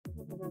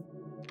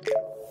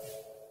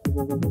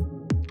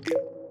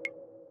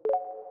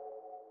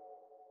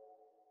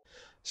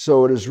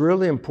So it is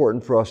really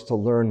important for us to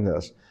learn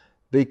this,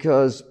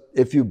 because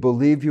if you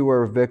believe you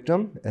are a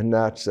victim, and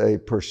that's a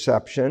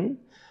perception,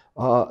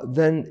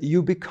 then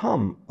you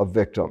become a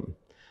victim.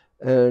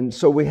 And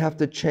so we have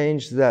to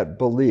change that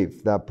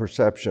belief, that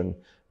perception,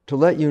 to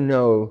let you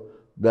know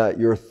that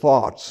your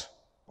thoughts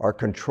are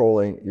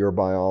controlling your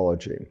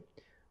biology.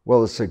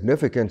 Well, the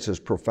significance is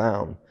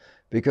profound,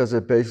 because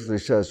it basically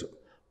says,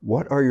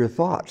 what are your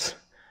thoughts?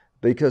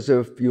 Because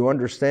if you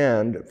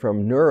understand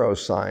from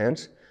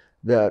neuroscience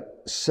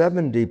that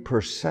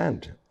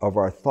 70% of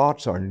our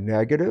thoughts are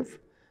negative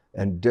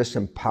and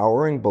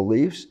disempowering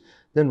beliefs,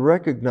 then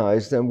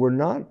recognize that we're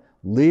not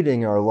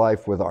leading our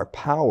life with our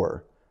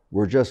power.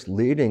 We're just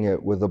leading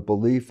it with a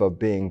belief of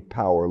being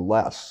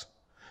powerless.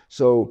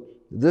 So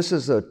this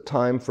is a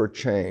time for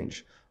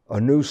change,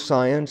 a new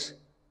science,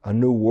 a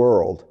new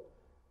world,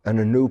 and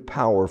a new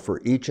power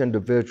for each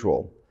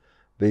individual,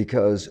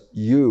 because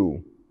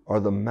you are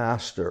the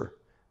master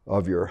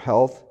of your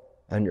health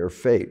and your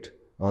fate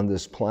on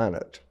this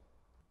planet.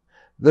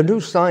 The new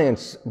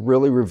science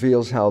really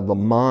reveals how the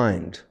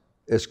mind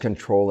is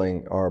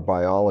controlling our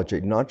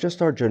biology, not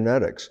just our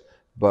genetics,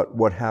 but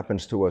what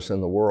happens to us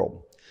in the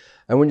world.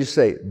 And when you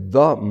say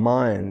the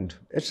mind,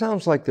 it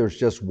sounds like there's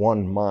just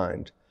one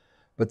mind,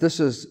 but this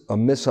is a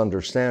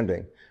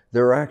misunderstanding.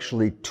 There are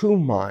actually two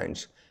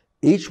minds.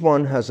 Each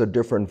one has a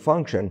different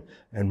function,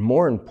 and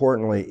more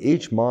importantly,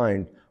 each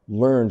mind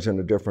learns in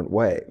a different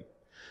way.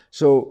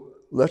 So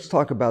let's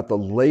talk about the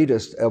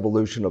latest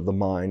evolution of the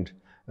mind,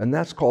 and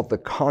that's called the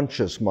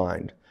conscious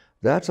mind.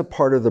 That's a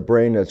part of the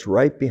brain that's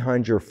right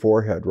behind your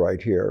forehead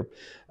right here.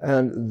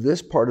 And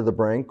this part of the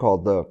brain,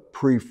 called the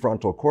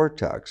prefrontal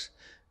cortex,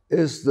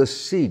 is the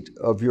seat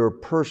of your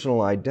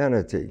personal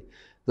identity.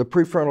 The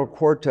prefrontal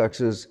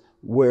cortex is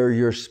where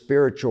your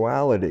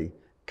spirituality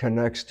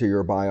connects to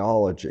your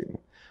biology.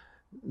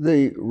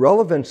 The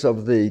relevance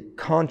of the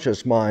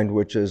conscious mind,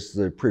 which is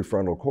the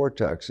prefrontal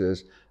cortex,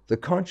 is the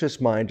conscious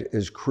mind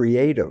is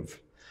creative.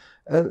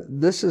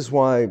 This is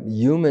why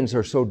humans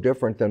are so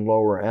different than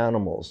lower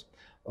animals.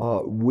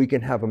 We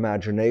can have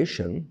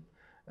imagination,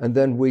 and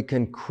then we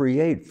can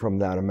create from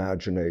that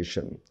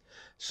imagination.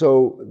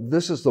 So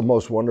this is the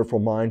most wonderful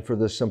mind for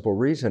this simple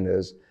reason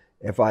is,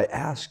 if I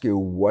ask you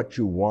what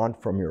you want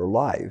from your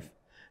life,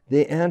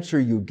 the answer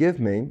you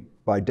give me,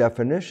 by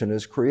definition,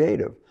 is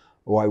creative.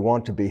 Oh, I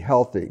want to be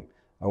healthy.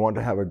 I want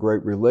to have a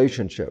great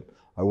relationship.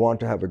 I want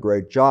to have a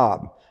great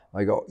job.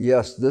 I go,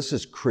 yes, this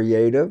is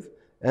creative,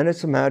 and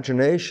it's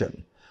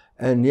imagination.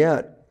 And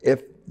yet,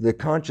 if the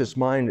conscious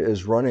mind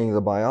is running the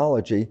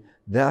biology,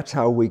 that's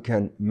how we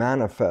can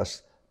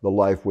manifest the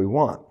life we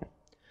want.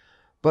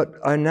 But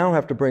I now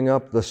have to bring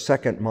up the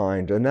second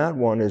mind, and that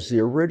one is the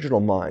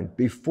original mind,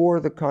 before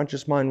the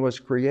conscious mind was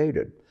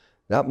created.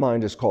 That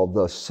mind is called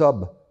the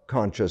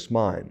subconscious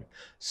mind.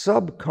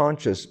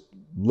 Subconscious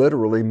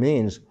literally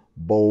means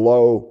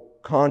below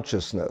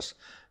consciousness,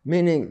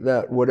 meaning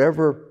that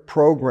whatever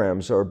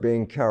programs are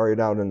being carried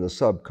out in the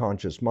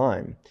subconscious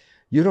mind,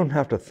 you don't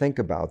have to think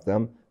about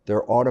them.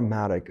 They're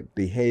automatic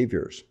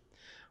behaviors.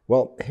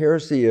 Well,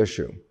 here's the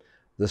issue.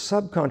 The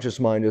subconscious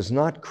mind is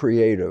not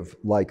creative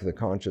like the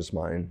conscious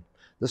mind.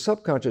 The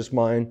subconscious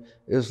mind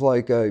is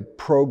like a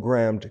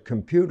programmed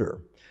computer.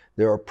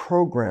 There are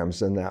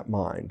programs in that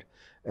mind.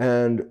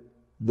 And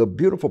the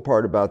beautiful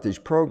part about these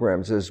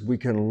programs is we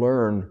can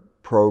learn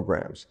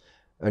programs.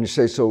 And you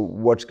say, so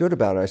what's good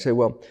about it? I say,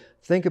 well,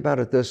 think about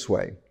it this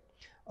way.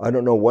 I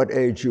don't know what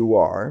age you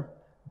are,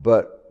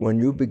 but when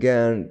you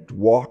began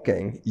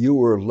walking, you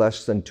were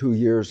less than 2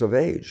 years of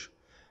age.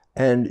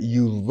 And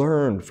you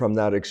learned from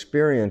that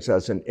experience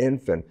as an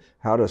infant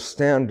how to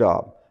stand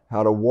up,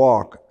 how to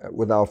walk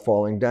without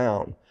falling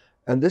down.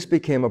 And this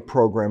became a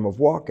program of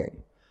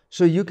walking.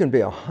 So you can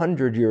be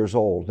 100 years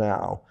old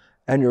now,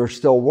 and you're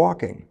still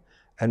walking.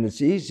 And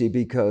it's easy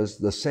because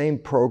the same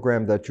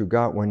program that you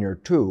got when you're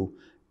 2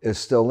 is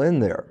still in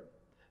there.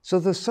 So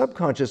the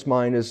subconscious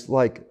mind is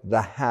like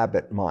the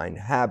habit mind,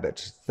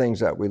 habits, things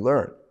that we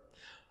learn.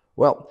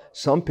 Well,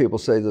 some people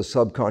say the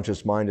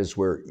subconscious mind is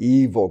where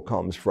evil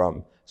comes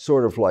from,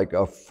 sort of like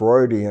a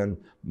Freudian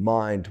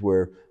mind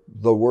where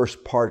the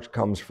worst part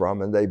comes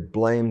from, and they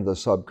blame the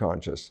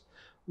subconscious.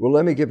 Well,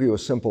 let me give you a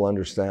simple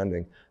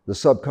understanding. The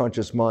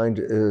subconscious mind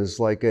is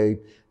like a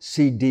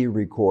CD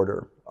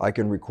recorder. I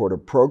can record a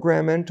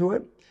program into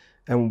it,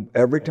 and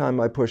every time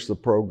I push the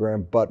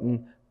program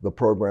button, the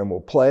program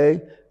will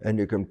play, and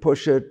you can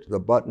push it, the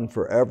button,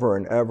 forever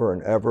and ever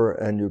and ever,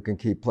 and you can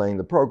keep playing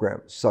the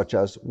program, such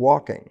as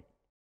walking.